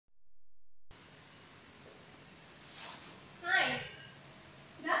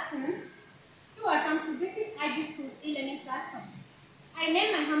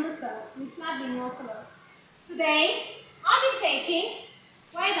binoculars. Today, I'll be taking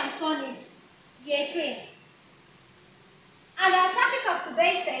Word and Phonics, Year 3. And our topic of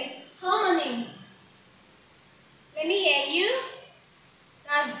today says homonyms. Let me hear you.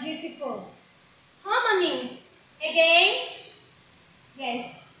 That's beautiful. Homonyms. Again?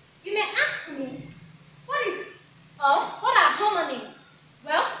 Yes. You may ask me, what are homonyms?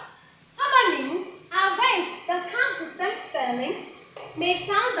 Well, homonyms are words that have the same spelling, may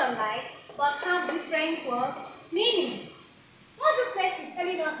sound alike, but have different words meaning. What this text is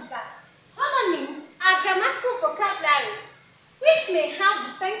telling us is that homonyms are grammatical vocabularies which may have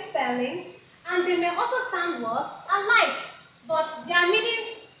the same spelling and they may also sound words alike, but their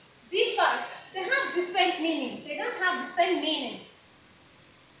meaning differs. They have different meaning. They don't have the same meaning.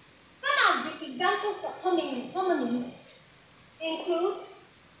 Some of the examples of homonyms include,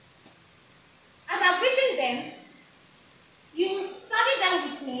 as I've written them, you study them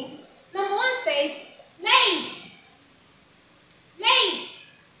with me. Number one says late. Late.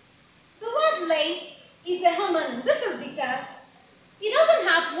 The word late is a homonym. This is because it doesn't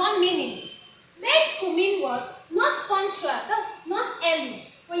have one meaning. Late could mean what? Not punctual. That's not early.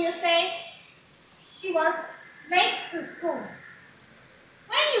 When you say she was late to school.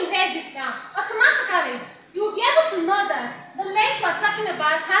 When you hear this now, automatically you will be able to know that the late we're talking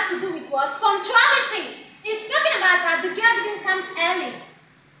about has to do with what? Punctuality. It's talking about that the girl didn't come early.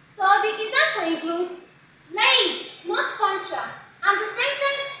 So the example includes late, not punctual. And the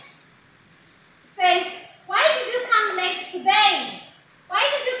sentence says, why did you come late today? Why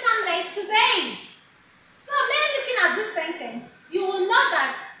did you come late today? So then looking at this sentence, you will know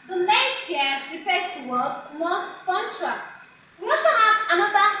that the late here refers to words, not punctual. We also have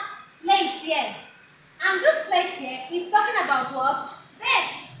another late here. And this late here is talking about what?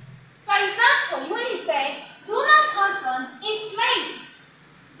 Death. For example, when you say, the woman's husband is late.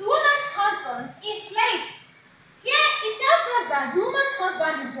 The woman's husband is late. Here it tells us that the woman's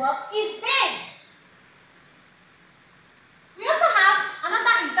husband is what? Is dead. We also have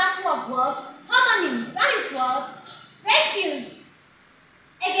another example of what? Homonym. That is what? Refuse.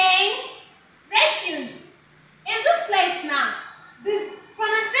 Again, refuse. In this place now, the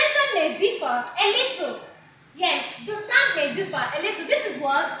pronunciation may differ a little. Yes, the sound may differ a little. This is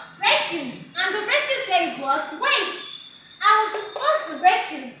what? Refuse. And the refuse here is what? Waste. I will discuss the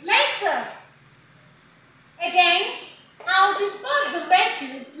refuse later. Again, I will discuss the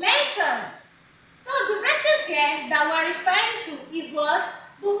refuse later. So the refuse here that we're referring to is what?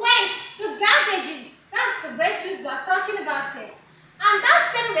 The waste, the garbages. That's the refuse we're talking about here. And that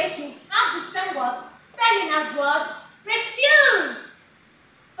same refuse have the same word, spelling as what? Refuse.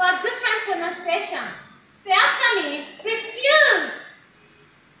 But different pronunciation. Say after me, refuse.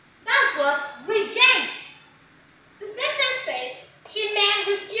 That's what? Reject. The sentence says, she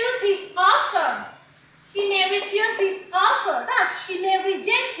may refuse his offer. She may refuse his offer. That's, she may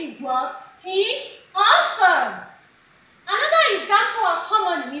reject his word, his offer. Another example of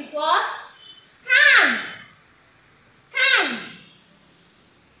homonym is what? Can. Can.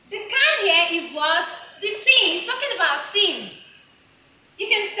 The can here is what? The thing. It's talking about thing. You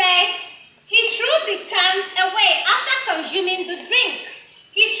can say, he threw the can away after consuming the drink.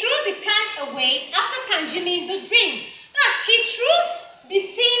 He threw the can away after consuming the drink. That's, he threw the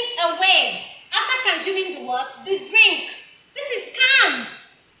thing away after consuming the what? The drink. This is can.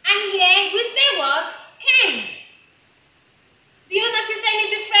 And here we say what? Can. Do you notice any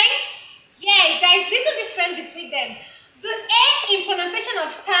difference? Yes, there is little difference between them. The A in pronunciation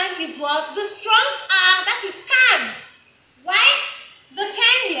of can is what? The strong R, that is can. Why? The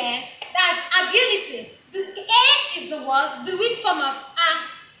can here, that's ability. The A is the word, the weak form of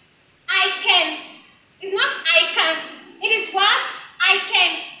I can. It's not I can. It is what? I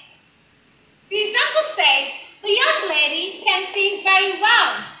can. The example says, the young lady can sing very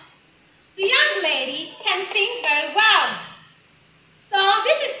well. The young lady can sing very well. So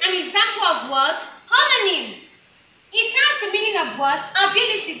this is an example of what? Homonym. It has the meaning of what?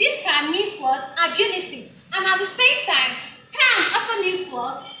 Ability. This can means what? Ability. And at the same time, can also means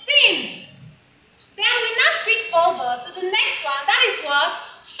what? Thing. Then we now switch over to the next one. That is what?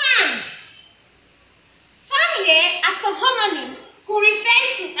 Fan. Fan here as some homonyms who refers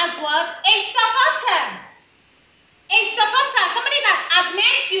to as what? A supporter. A supporter. Somebody that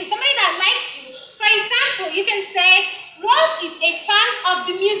admires you. Somebody that likes you. For example, you can say, Rose is a fan of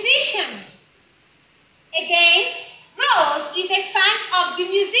the musician. Again, Rose is a fan of the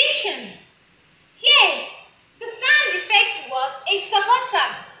musician. Here, the fan refers to what? A supporter.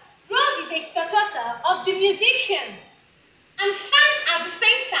 Rose is a supporter of the musician. And fan at the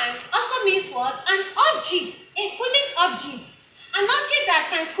same time also means what? An object, a cooling object. An object that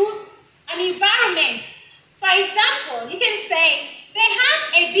can cool an environment. For example, you can say, they have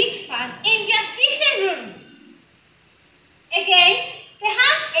a big fan in their sitting room. Again, they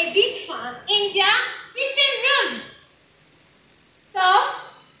have a big fan in their sitting room. So,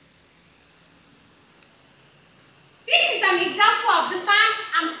 this is an example of the fan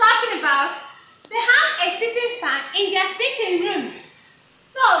I'm talking about. They have a sitting fan in their sitting room.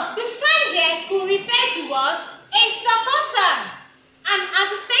 So, the fan here could refer to what? A supporter. And at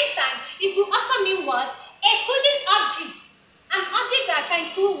the same time, it could also mean what? A cooling object. An object that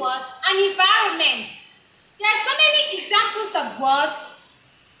can cool what? An environment. There are so many examples of words,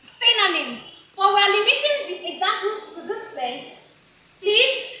 synonyms, but we are limiting the examples to this place.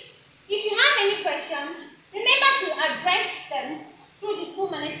 Please, if you have any question, remember to address them through the school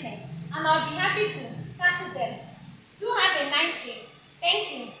management, and I'll be happy to tackle them.